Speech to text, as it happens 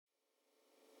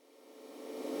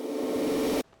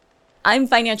I'm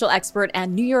financial expert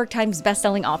and New York Times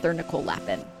bestselling author Nicole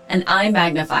Lapin. And I'm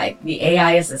Magnify, the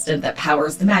AI assistant that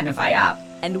powers the Magnify app.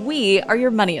 And we are your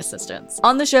money assistants.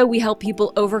 On the show, we help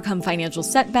people overcome financial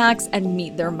setbacks and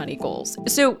meet their money goals.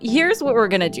 So here's what we're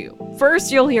gonna do.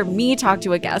 First, you'll hear me talk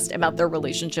to a guest about their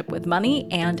relationship with money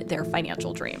and their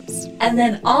financial dreams. And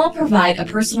then I'll provide a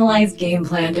personalized game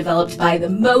plan developed by the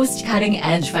most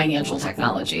cutting-edge financial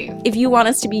technology. If you want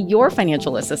us to be your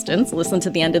financial assistants, listen to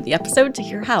the end of the episode to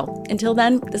hear how. Until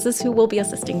then, this is who we'll be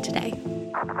assisting today.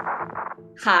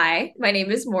 Hi, my name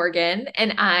is Morgan,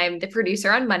 and I'm the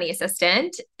producer on Money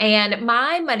Assistant. And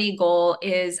my money goal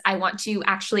is I want to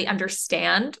actually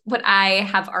understand what I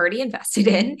have already invested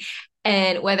in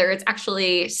and whether it's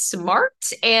actually smart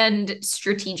and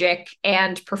strategic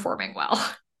and performing well.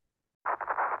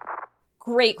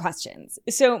 Great questions.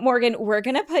 So, Morgan, we're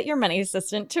going to put your money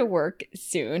assistant to work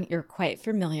soon. You're quite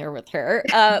familiar with her.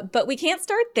 But we can't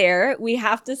start there. We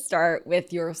have to start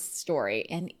with your story.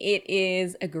 And it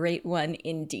is a great one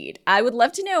indeed. I would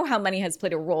love to know how money has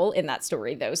played a role in that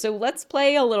story, though. So let's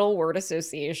play a little word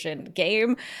association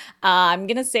game. I'm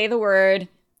going to say the word.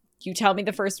 You tell me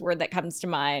the first word that comes to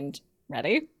mind.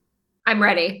 Ready? I'm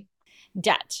ready.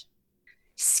 Debt.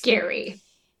 Scary.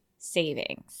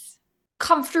 Savings.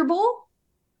 Comfortable.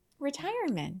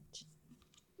 Retirement.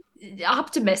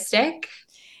 Optimistic.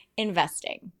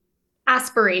 Investing.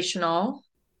 Aspirational.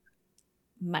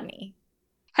 Money.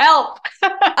 Help.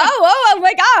 Oh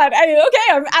my God.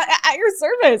 I'm at your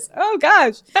service. Oh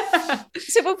gosh.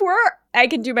 So before I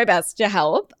can do my best to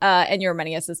help, and your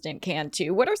money assistant can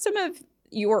too, what are some of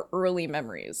your early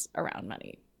memories around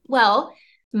money? Well,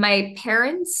 my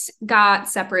parents got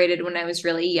separated when I was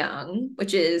really young,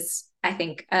 which is, I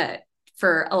think,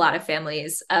 for a lot of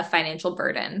families, a financial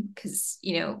burden because,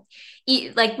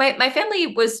 like my family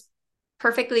was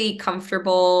perfectly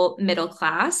comfortable middle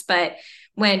class, but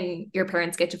when your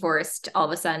parents get divorced, all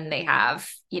of a sudden they have,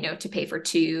 to pay for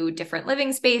two different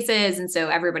living spaces. And so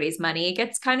everybody's money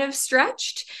gets kind of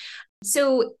stretched.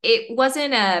 So it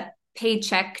wasn't a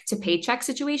paycheck to paycheck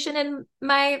situation in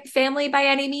my family by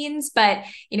any means, but,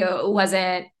 it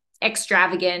wasn't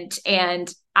extravagant.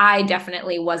 And I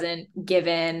definitely wasn't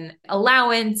given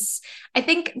allowance. I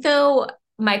think, though,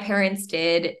 my parents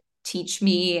did teach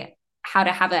me how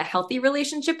to have a healthy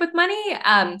relationship with money.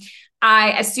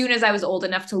 As soon as I was old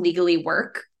enough to legally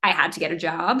work, I had to get a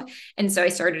job. And so I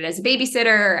started as a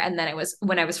babysitter. And then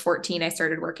when I was 14, I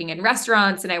started working in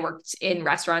restaurants, and I worked in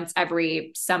restaurants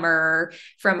every summer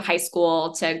from high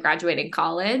school to graduating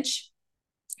college.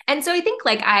 And so I think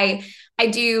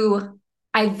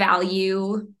I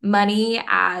value money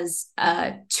as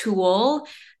a tool.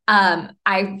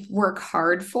 I work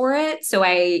hard for it, so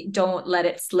I don't let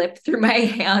it slip through my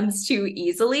hands too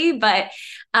easily. But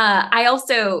I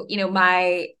also,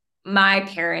 my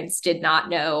parents did not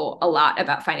know a lot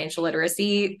about financial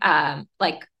literacy.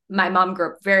 My mom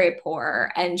grew up very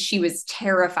poor, and she was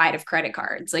terrified of credit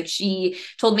cards. Like, she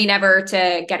told me never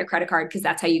to get a credit card because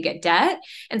that's how you get debt.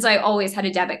 And so I always had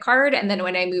a debit card. And then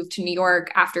when I moved to New York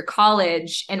after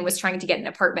college and was trying to get an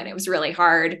apartment, it was really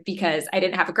hard because I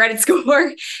didn't have a credit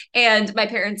score, and my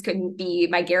parents couldn't be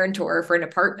my guarantor for an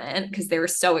apartment because they were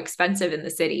so expensive in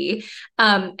the city.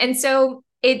 And so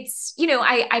it's,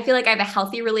 I feel like I have a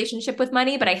healthy relationship with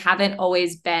money, but I haven't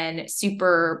always been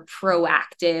super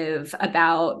proactive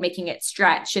about making it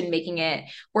stretch and making it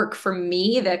work for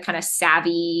me, the kind of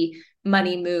savvy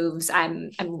money moves I'm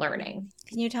learning.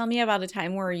 Can you tell me about a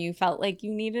time where you felt like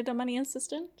you needed a money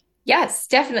assistant? Yes,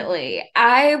 definitely.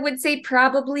 I would say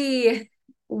probably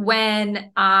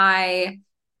when I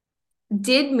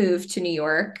did move to New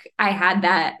York, I had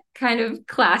that kind of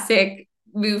classic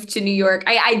move to New York.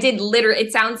 I did literally,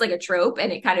 it sounds like a trope,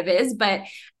 and it kind of is, but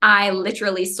I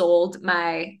literally sold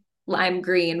my lime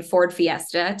green Ford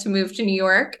Fiesta to move to New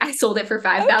York. I sold it for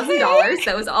 $5,000. Okay.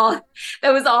 That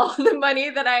was all the money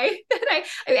that I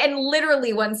and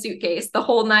literally one suitcase, the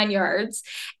whole 9 yards.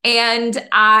 And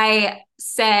I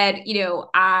said,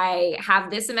 I have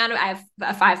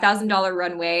a $5,000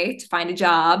 runway to find a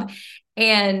job.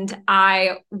 And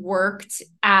I worked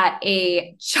at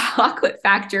a chocolate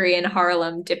factory in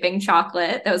Harlem dipping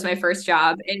chocolate. That was my first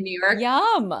job in New York.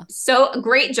 Yum. So a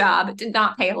great job. It did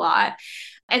not pay a lot.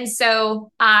 And so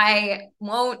I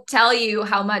won't tell you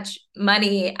how much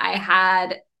money I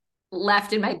had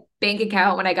left in my bank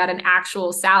account when I got an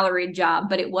actual salaried job,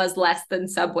 but it was less than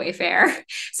Subway fare.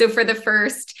 So for the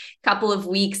first couple of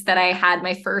weeks that I had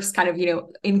my first kind of,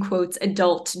 in quotes,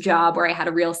 adult job where I had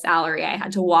a real salary, I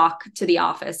had to walk to the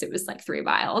office. It was like 3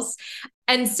 miles.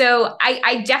 And so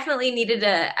I definitely needed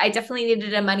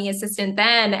a money assistant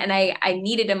then. And I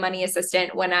needed a money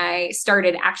assistant when I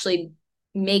started actually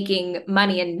making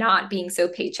money and not being so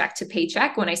paycheck to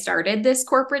paycheck when I started this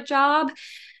corporate job,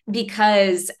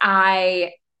 because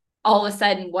I all of a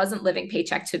sudden wasn't living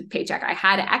paycheck to paycheck. I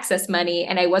had excess money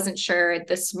and I wasn't sure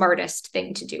the smartest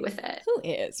thing to do with it. Who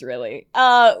is really?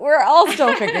 We're all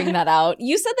still figuring that out.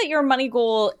 You said that your money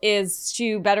goal is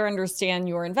to better understand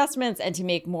your investments and to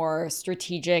make more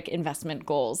strategic investment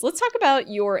goals. Let's talk about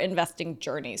your investing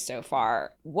journey so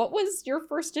far. What was your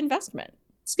first investment?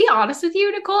 To be honest with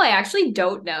you, Nicole, I actually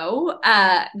don't know,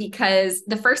 because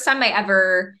the first time I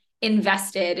ever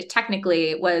invested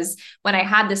technically was when I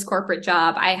had this corporate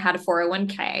job. I had a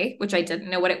 401k, which I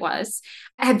didn't know what it was.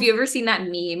 Have you ever seen that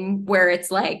meme where it's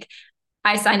like,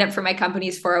 I signed up for my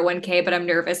company's 401k, but I'm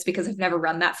nervous because I've never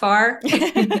run that far?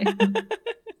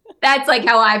 That's like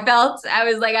how I felt. I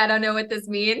was like, I don't know what this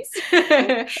means.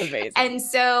 Amazing. And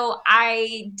so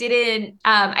I didn't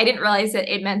realize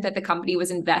that it meant that the company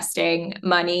was investing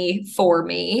money for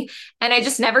me. And I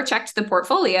just never checked the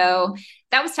portfolio.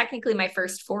 That was technically my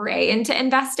first foray into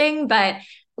investing. But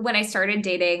when I started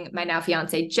dating my now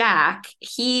fiance, Jack,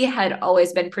 he had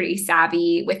always been pretty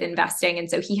savvy with investing. And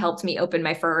so he helped me open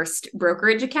my first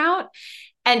brokerage account.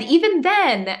 And even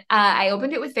then, I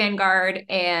opened it with Vanguard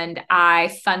and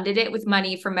I funded it with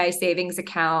money from my savings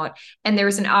account. And there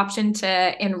was an option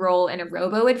to enroll in a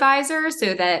robo advisor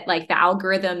so that like the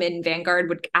algorithm in Vanguard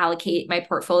would allocate my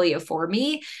portfolio for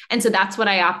me. And so that's what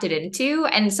I opted into.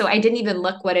 And so I didn't even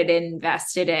look what it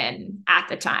invested in at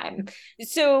the time.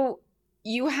 So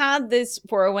you had this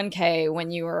 401k when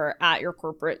you were at your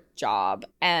corporate job.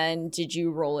 And did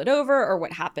you roll it over, or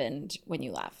what happened when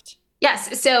you left?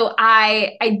 Yes. So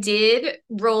I did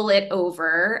roll it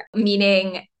over,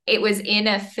 meaning it was in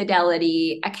a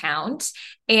Fidelity account.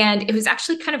 And it was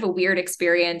actually kind of a weird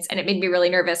experience. And it made me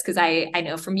really nervous because I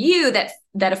know from you that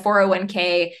a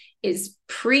 401k is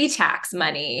pre-tax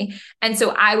money. And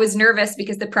so I was nervous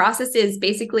because the process is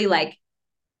basically like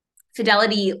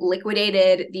Fidelity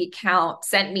liquidated the account,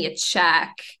 sent me a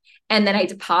check, and then I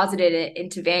deposited it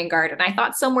into Vanguard. And I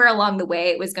thought somewhere along the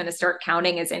way it was going to start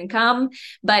counting as income,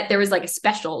 but there was like a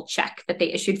special check that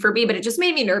they issued for me, but it just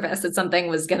made me nervous that something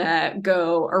was going to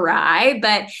go awry,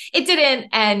 but it didn't.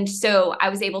 And so I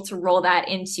was able to roll that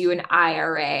into an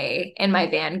IRA in my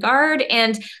Vanguard.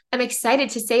 And I'm excited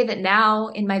to say that now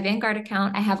in my Vanguard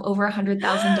account, I have over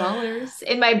 $100,000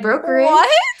 in my brokerage. What?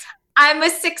 I'm a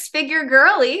six-figure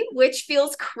girly, which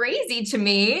feels crazy to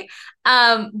me.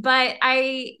 But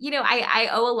I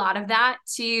owe a lot of that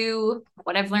to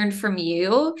what I've learned from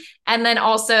you. And then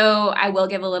also I will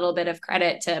give a little bit of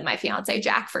credit to my fiance,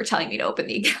 Jack, for telling me to open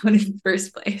the account in the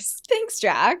first place. Thanks,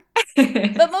 Jack.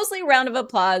 But mostly round of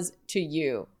applause to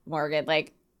you, Morgan.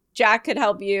 Like, Jack could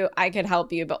help you, I could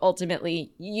help you, but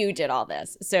ultimately you did all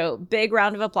this. So big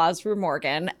round of applause for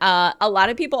Morgan. A lot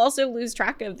of people also lose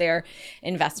track of their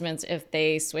investments if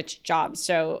they switch jobs.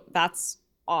 So that's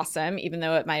awesome, even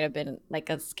though it might have been like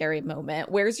a scary moment.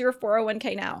 Where's your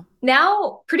 401k now?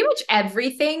 Now, pretty much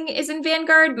everything is in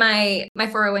Vanguard. My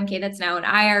 401k that's now an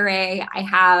IRA. I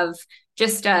have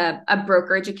just a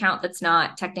brokerage account that's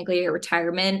not technically a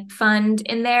retirement fund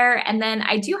in there. And then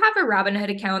I do have a Robinhood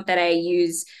account that I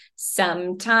use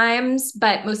sometimes,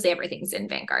 but mostly everything's in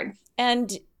Vanguard.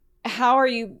 And how are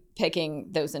you picking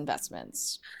those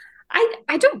investments?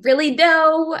 I don't really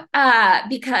know,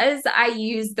 because I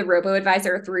use the robo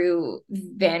advisor through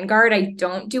Vanguard. I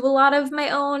don't do a lot of my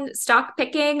own stock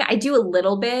picking. I do a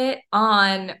little bit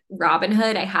on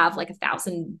Robinhood. I have like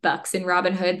 $1,000 in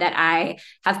Robinhood that I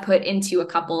have put into a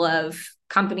couple of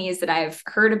companies that I've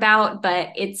heard about, but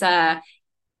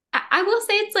I will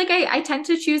say it's like I tend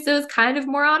to choose those kind of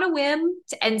more on a whim.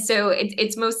 And so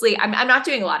it's mostly, I'm not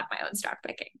doing a lot of my own stock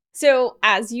picking. So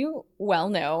as you well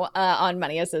know, on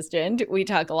Money Assistant, we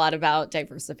talk a lot about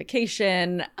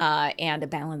diversification and a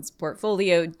balanced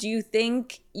portfolio. Do you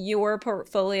think your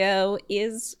portfolio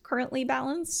is currently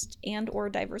balanced and or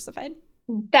diversified?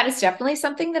 That is definitely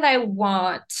something that I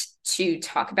want to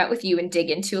talk about with you and dig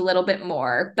into a little bit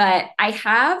more. But I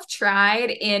have tried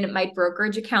in my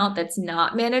brokerage account that's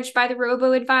not managed by the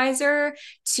robo advisor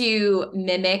to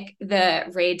mimic the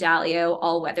Ray Dalio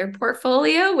all-weather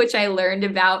portfolio, which I learned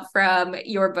about from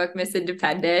your book, Miss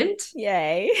Independent.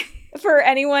 Yay. For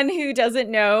anyone who doesn't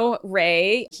know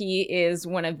Ray, he is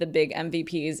one of the big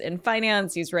MVPs in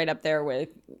finance. He's right up there with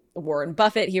Warren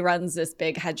Buffett. He runs this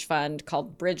big hedge fund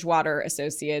called Bridgewater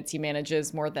Associates. He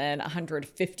manages more than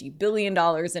 $150 billion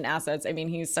in assets. I mean,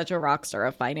 he's such a rock star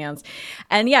of finance.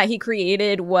 And yeah, he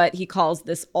created what he calls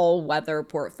this all-weather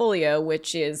portfolio,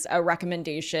 which is a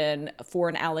recommendation for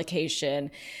an allocation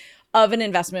of an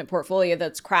investment portfolio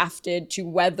that's crafted to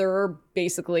weather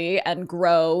basically and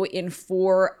grow in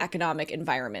 4 economic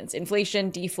environments: inflation,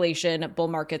 deflation, bull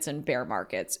markets, and bear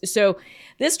markets. So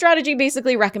this strategy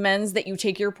basically recommends that you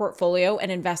take your portfolio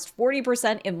and invest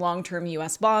 40% in long-term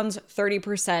US bonds,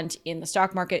 30% in the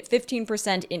stock market,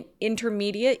 15% in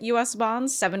intermediate US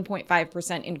bonds,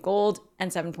 7.5% in gold,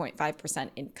 and 7.5%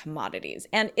 in commodities.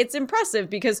 And it's impressive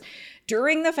because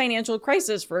during the financial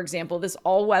crisis, for example, this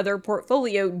all-weather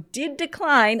portfolio did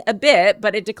decline a bit,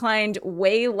 but it declined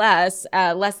way less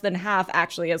than half,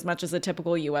 actually, as much as a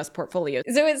typical US portfolio.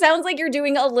 So it sounds like you're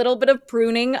doing a little bit of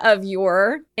pruning of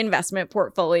your investment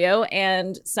portfolio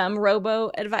and some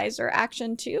robo-advisor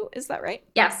action too. Is that right?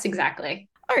 Yes, exactly.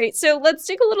 All right, so let's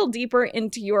dig a little deeper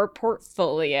into your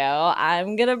portfolio.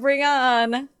 I'm going to bring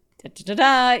on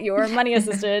your money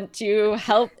assistant to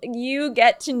help you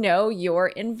get to know your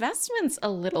investments a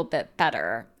little bit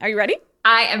better. Are you ready?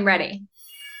 I am ready.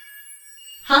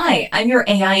 Hi, I'm your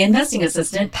AI investing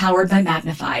assistant powered by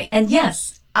Magnify. And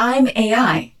yes, I'm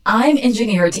AI. I'm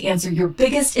engineered to answer your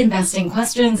biggest investing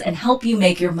questions and help you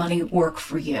make your money work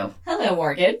for you. Hello,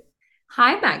 Morgan.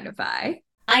 Hi, Magnify.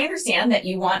 I understand that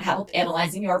you want help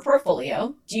analyzing your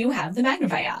portfolio. Do you have the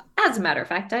Magnify app? As a matter of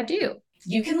fact, I do.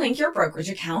 You can link your brokerage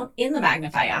account in the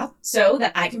Magnify app so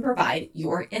that I can provide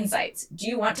your insights. Do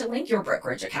you want to link your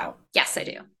brokerage account? Yes, I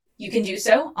do. You can do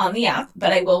so on the app,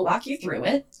 but I will walk you through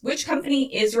it. Which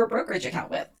company is your brokerage account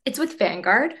with? It's with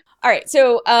Vanguard. All right,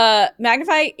 so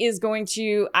Magnify is going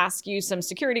to ask you some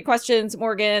security questions,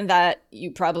 Morgan, that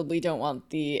you probably don't want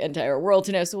the entire world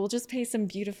to know. So we'll just play some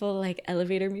beautiful like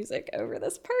elevator music over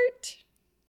this part.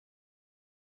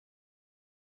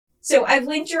 So I've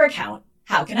linked your account.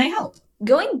 How can I help?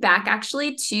 Going back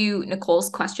actually to Nicole's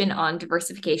question on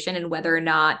diversification and whether or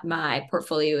not my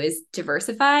portfolio is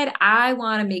diversified, I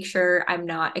want to make sure I'm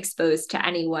not exposed to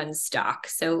any one stock.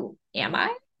 So am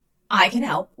I? I can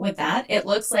help with that. It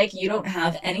looks like you don't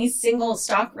have any single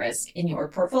stock risk in your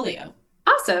portfolio.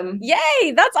 Awesome.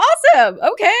 Yay, that's awesome.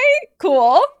 Okay,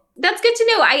 cool. That's good to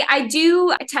know. I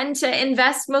tend to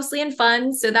invest mostly in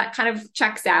funds, so that kind of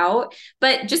checks out.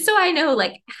 But just so I know,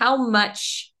 like how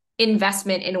much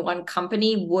investment in one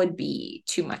company would be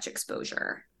too much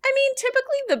exposure. I mean,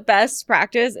 typically the best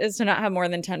practice is to not have more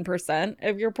than 10%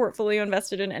 of your portfolio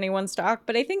invested in any one stock,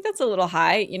 but I think that's a little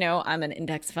high. You know, I'm an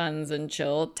index funds and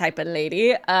chill type of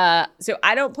lady. So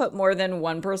I don't put more than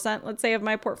 1%, let's say, of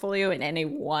my portfolio in any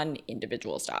one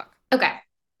individual stock. Okay.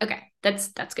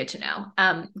 That's good to know.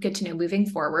 Good to know moving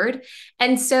forward.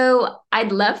 And so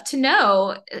I'd love to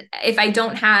know if I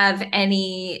don't have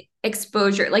any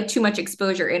exposure, like too much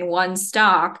exposure in one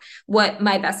stock, what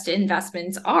my best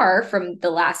investments are from the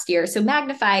last year. So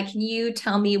Magnify, can you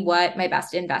tell me what my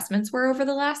best investments were over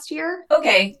the last year?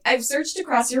 Okay, I've searched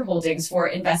across your holdings for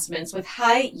investments with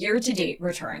high year-to-date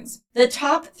returns. The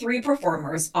top 3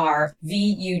 performers are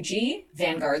VUG,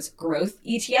 Vanguard's growth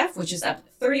ETF, which is up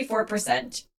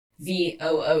 34%.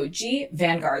 VOOG,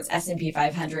 Vanguard's S&P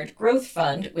 500 Growth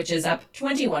Fund, which is up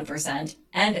 21%,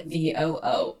 and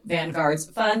VOO, Vanguard's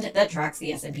fund that tracks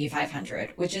the S&P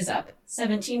 500, which is up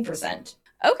 17%.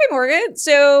 Okay, Morgan.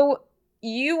 So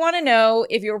you want to know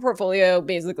if your portfolio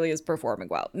basically is performing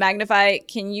well. Magnify,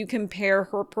 can you compare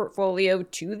her portfolio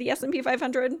to the S&P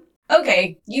 500?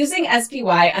 Okay, using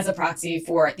SPY as a proxy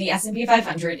for the S&P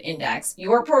 500 index,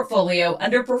 your portfolio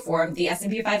underperformed the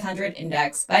S&P 500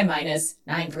 index by minus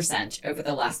 9% over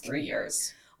the last 3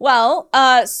 years. Well,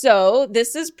 so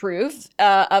this is proof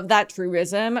of that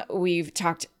truism we've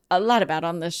talked a lot about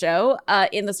on the show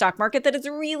in the stock market, that it's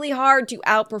really hard to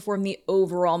outperform the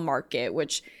overall market,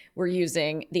 which we're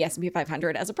using the S&P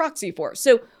 500 as a proxy for.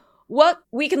 So what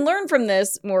we can learn from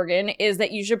this, Morgan, is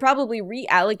that you should probably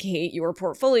reallocate your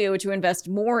portfolio to invest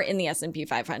more in the S&P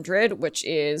 500, which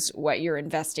is what you're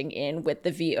investing in with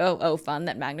the VOO fund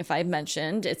that Magnify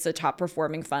mentioned. It's a top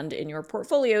performing fund in your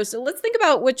portfolio. So let's think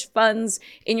about which funds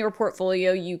in your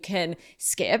portfolio you can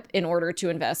skip in order to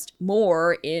invest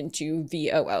more into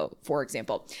VOO, for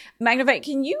example. Magnify,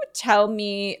 can you tell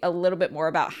me a little bit more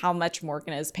about how much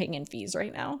Morgan is paying in fees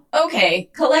right now? Okay,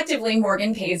 collectively,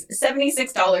 Morgan pays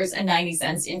 $76.90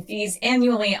 in fees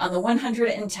annually on the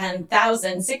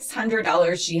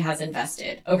 $110,600 she has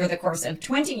invested. Over the course of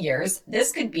 20 years,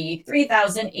 this could be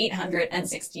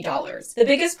 $3,860. The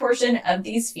biggest portion of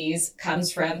these fees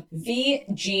comes from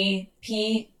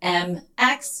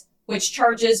VGPMX, which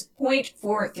charges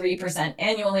 0.43%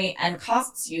 annually and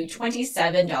costs you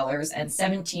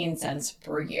 $27.17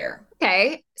 per year.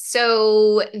 Okay,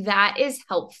 so that is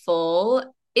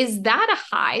helpful. Is that a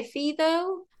high fee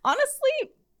though?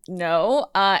 Honestly, No,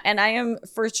 and I am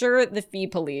for sure the fee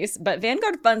police, but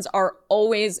Vanguard funds are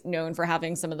always known for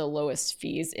having some of the lowest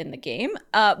fees in the game.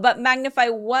 But Magnify,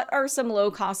 what are some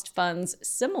low-cost funds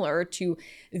similar to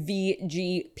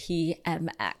VGPMX?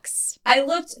 I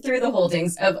looked through the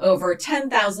holdings of over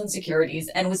 10,000 securities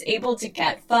and was able to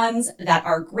get funds that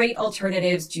are great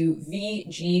alternatives to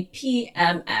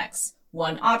VGPMX.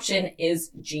 One option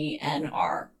is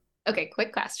GNR. Okay,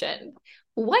 quick question.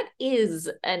 What is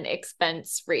an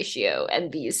expense ratio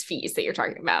and these fees that you're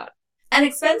talking about? An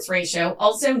expense ratio,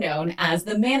 also known as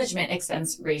the management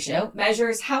expense ratio,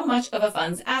 measures how much of a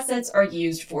fund's assets are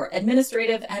used for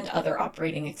administrative and other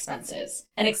operating expenses.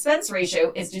 An expense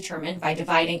ratio is determined by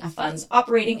dividing a fund's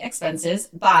operating expenses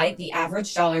by the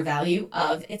average dollar value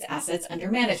of its assets under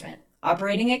management.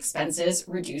 Operating expenses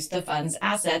reduce the fund's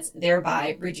assets,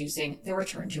 thereby reducing the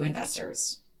return to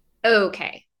investors.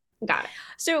 Okay, got it.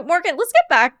 So, Morgan, let's get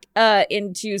back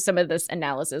into some of this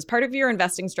analysis. Part of your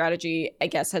investing strategy, I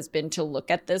guess, has been to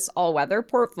look at this all-weather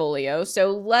portfolio.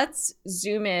 So let's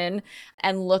zoom in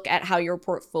and look at how your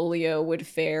portfolio would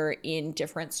fare in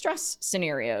different stress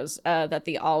scenarios that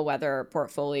the all-weather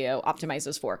portfolio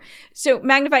optimizes for. So,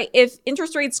 Magnify, if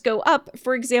interest rates go up,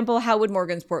 for example, how would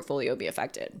Morgan's portfolio be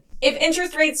affected? If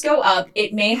interest rates go up,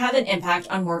 it may have an impact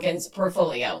on Morgan's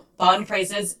portfolio. Bond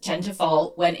prices tend to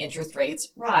fall when interest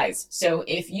rates rise. So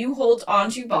if you hold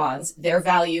onto bonds, their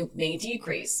value may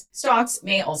decrease. Stocks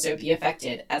may also be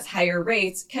affected, as higher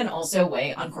rates can also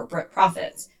weigh on corporate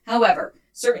profits. However,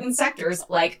 certain sectors,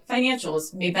 like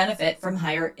financials, may benefit from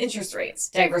higher interest rates.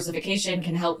 Diversification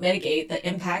can help mitigate the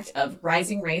impact of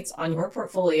rising rates on your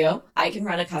portfolio. I can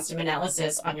run a custom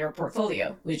analysis on your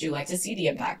portfolio. Would you like to see the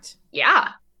impact? Yeah.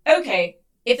 Okay,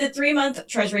 if the 3-month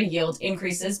Treasury yield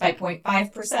increases by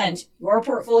 0.5%, your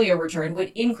portfolio return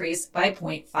would increase by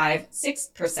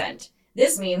 0.56%.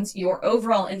 This means your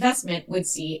overall investment would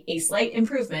see a slight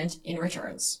improvement in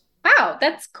returns. Wow,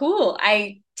 that's cool.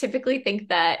 I typically think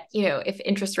that, if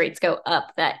interest rates go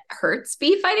up, that hurts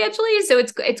me financially. So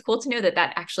it's cool to know that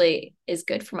that actually is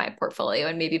good for my portfolio,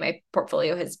 and maybe my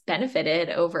portfolio has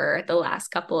benefited over the last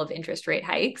couple of interest rate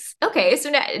hikes. Okay, so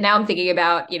now I'm thinking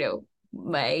about,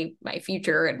 my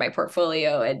future and my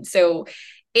portfolio. And so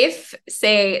if,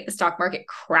 say, the stock market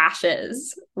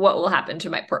crashes, what will happen to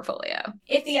my portfolio?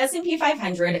 If the S&P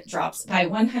 500 drops by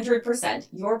 100%,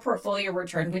 your portfolio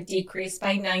return would decrease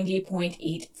by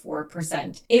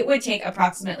 90.84%. It would take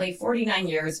approximately 49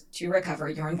 years to recover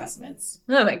your investments.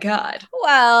 Oh my God.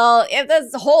 Well, if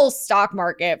this whole stock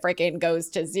market freaking goes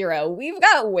to zero, we've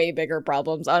got way bigger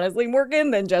problems, honestly,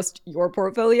 Morgan, than just your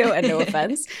portfolio, and no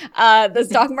offense. The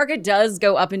stock market does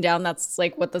go up and down. That's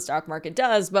like what the stock market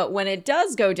does. But when it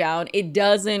does go down, it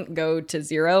doesn't go to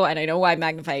zero. And I know why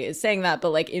Magnify is saying that,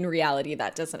 but like in reality,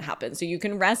 that doesn't happen. So you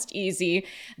can rest easy.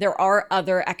 There are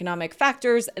other economic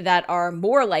factors that are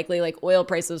more likely, like oil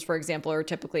prices, for example, are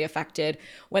typically affected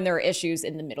when there are issues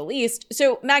in the Middle East.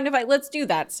 So Magnify, let's do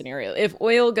that scenario. If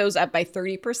oil goes up by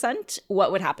 30%,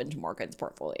 what would happen to Morgan's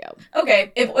portfolio?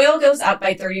 Okay, if oil goes up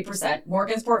by 30%,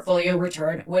 Morgan's portfolio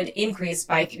return would increase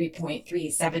by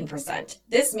 3.37%.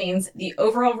 This means the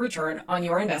overall return on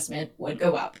your investment would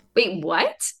go up. Wait,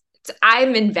 what?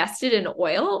 I'm invested in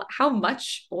oil? How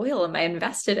much oil am I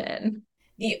invested in?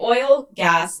 The oil,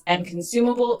 gas, and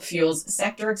consumable fuels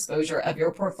sector exposure of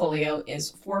your portfolio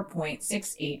is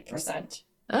 4.68%.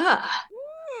 I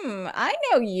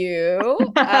know you,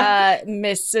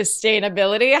 Miss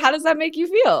Sustainability. How does that make you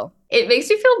feel? It makes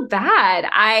me feel bad.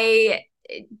 I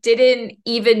didn't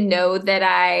even know that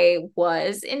I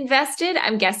was invested.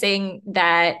 I'm guessing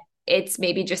that it's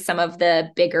maybe just some of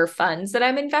the bigger funds that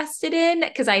I'm invested in,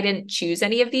 because I didn't choose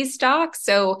any of these stocks.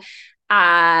 So,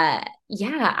 it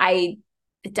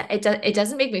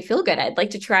doesn't make me feel good. I'd like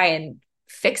to try and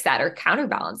fix that or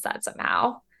counterbalance that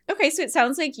somehow. Okay, so it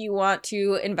sounds like you want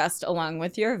to invest along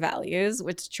with your values,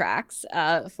 which tracks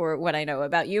for what I know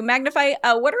about you. Magnify,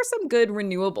 what are some good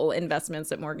renewable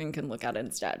investments that Morgan can look at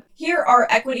instead? Here are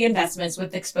equity investments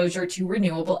with exposure to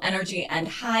renewable energy and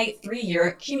high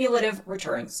 3-year cumulative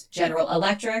returns. General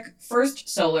Electric, First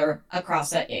Solar,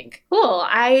 Akrasa Inc. Cool.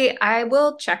 I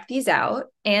will check these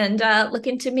out and look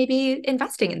into maybe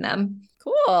investing in them.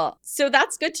 Cool. So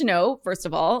that's good to know. First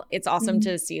of all, it's awesome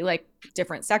to see like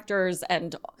different sectors,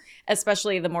 and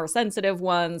especially the more sensitive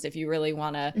ones, if you really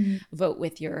want to vote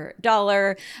with your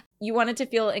dollar. You wanted to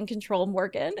feel in control,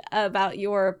 Morgan, about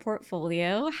your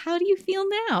portfolio. How do you feel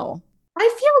now?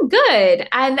 I feel good.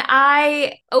 And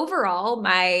overall,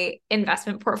 my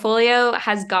investment portfolio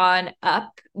has gone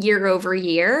up year over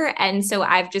year. And so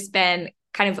I've just been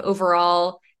kind of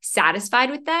overall satisfied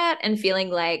with that and feeling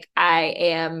like I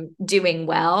am doing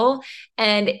well.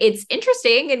 And it's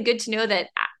interesting and good to know that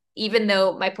even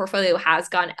though my portfolio has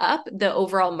gone up, the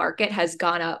overall market has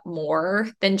gone up more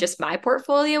than just my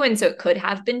portfolio. And so it could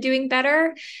have been doing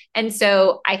better. And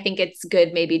so I think it's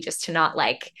good maybe just to not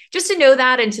just to know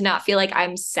that and to not feel like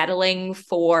I'm settling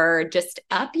for just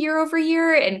up year over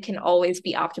year and can always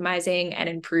be optimizing and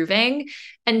improving.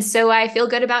 And so I feel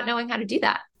good about knowing how to do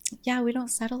that. Yeah, we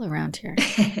don't settle around here.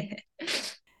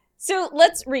 So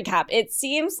let's recap. It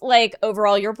seems like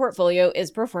overall your portfolio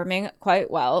is performing quite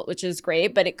well, which is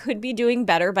great, but it could be doing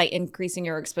better by increasing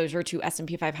your exposure to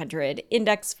S&P 500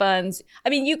 index funds. I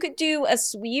mean, you could do a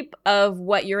sweep of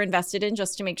what you're invested in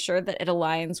just to make sure that it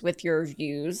aligns with your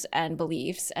views and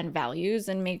beliefs and values,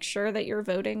 and make sure that you're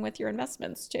voting with your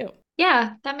investments too.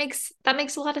 Yeah, that makes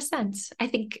a lot of sense. I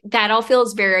think that all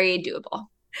feels very doable.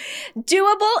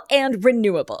 Doable and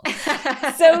renewable.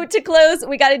 So to close,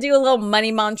 we got to do a little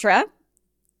money mantra.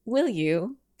 Will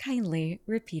you kindly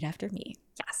repeat after me?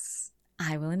 Yes.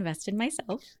 I will invest in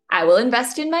myself. I will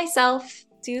invest in myself.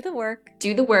 Do the work.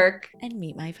 Do the work. And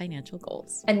meet my financial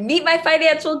goals. And meet my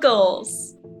financial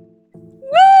goals.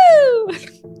 Woo!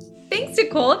 Thanks,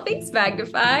 Nicole. Thanks,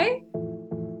 Magnify.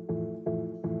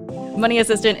 Money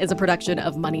Assistant is a production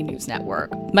of Money News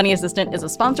Network. Money Assistant is a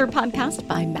sponsored podcast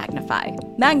by Magnify.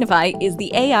 Magnify is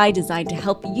the AI designed to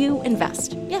help you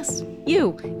invest. Yes,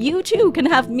 you. You too can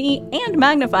have me and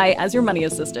Magnify as your money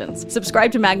assistants.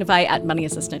 Subscribe to Magnify at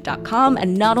moneyassistant.com,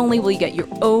 and not only will you get your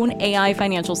own AI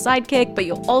financial sidekick, but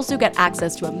you'll also get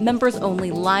access to a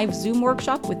members-only live Zoom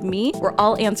workshop with me, where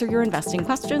I'll answer your investing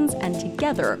questions, and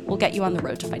together we'll get you on the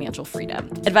road to financial freedom.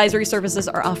 Advisory services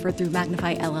are offered through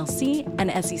Magnify LLC, an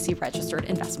SEC-registered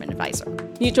investment advisor.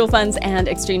 Mutual funds and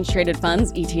exchange-traded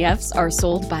funds, ETFs, are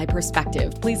sold by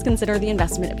Perspective. Please consider the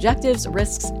investment objectives,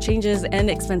 risks, changes, and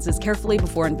expenses carefully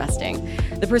before investing.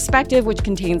 The Perspective, which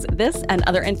contains this and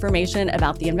other information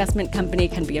about the investment company,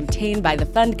 can be obtained by the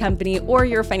fund company or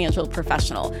your financial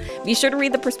professional. Be sure to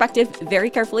read the Perspective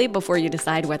very carefully before you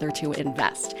decide whether to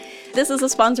invest. This is a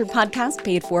sponsored podcast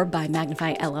paid for by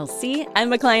Magnify LLC.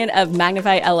 I'm a client of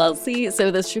Magnify LLC,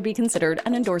 so this should be considered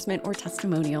an endorsement or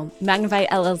testimonial. Magnify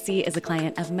LLC is a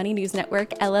client of Money News Network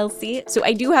LLC, so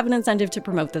I do have an incentive to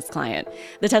promote this client.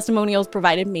 The testimonials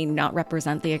provided may not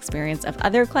represent the experience of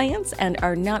other clients and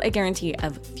are not a guarantee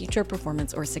of future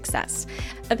performance or success.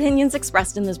 Opinions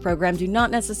expressed in this program do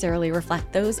not necessarily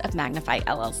reflect those of Magnify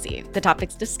LLC. The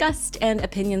topics discussed and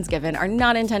opinions given are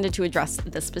not intended to address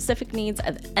the specific needs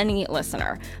of any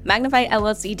listener. Magnify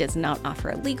LLC does not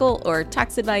offer legal or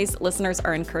tax advice. Listeners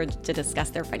are encouraged to discuss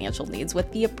their financial needs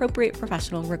with the appropriate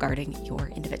professional regarding your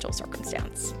individual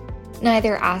circumstance.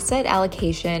 Neither asset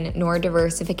allocation nor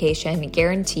diversification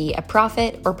guarantee a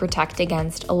profit or protect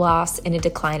against a loss in a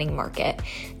declining market.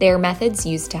 They are methods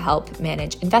used to help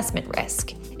manage investment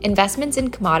risk. Investments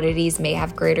in commodities may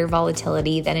have greater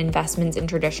volatility than investments in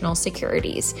traditional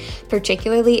securities,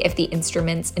 particularly if the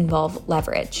instruments involve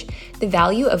leverage. The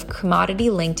value of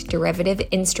commodity-linked derivative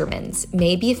instruments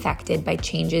may be affected by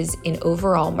changes in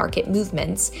overall market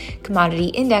movements, commodity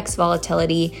index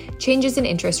volatility, changes in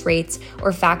interest rates,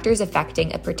 or factors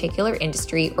affecting a particular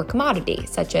industry or commodity,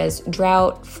 such as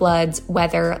drought, floods,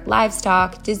 weather,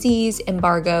 livestock, disease,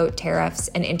 embargo, tariffs,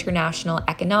 and international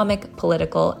economic,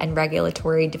 political, and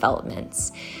regulatory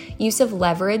developments. Use of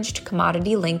leveraged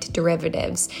commodity-linked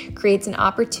derivatives creates an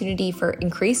opportunity for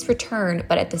increased return,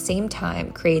 but at the same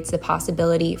time creates the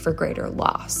possibility for greater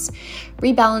loss.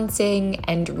 Rebalancing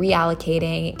and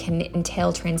reallocating can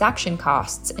entail transaction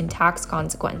costs and tax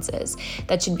consequences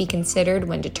that should be considered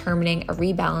when determining a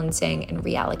rebalancing and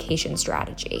reallocation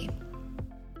strategy.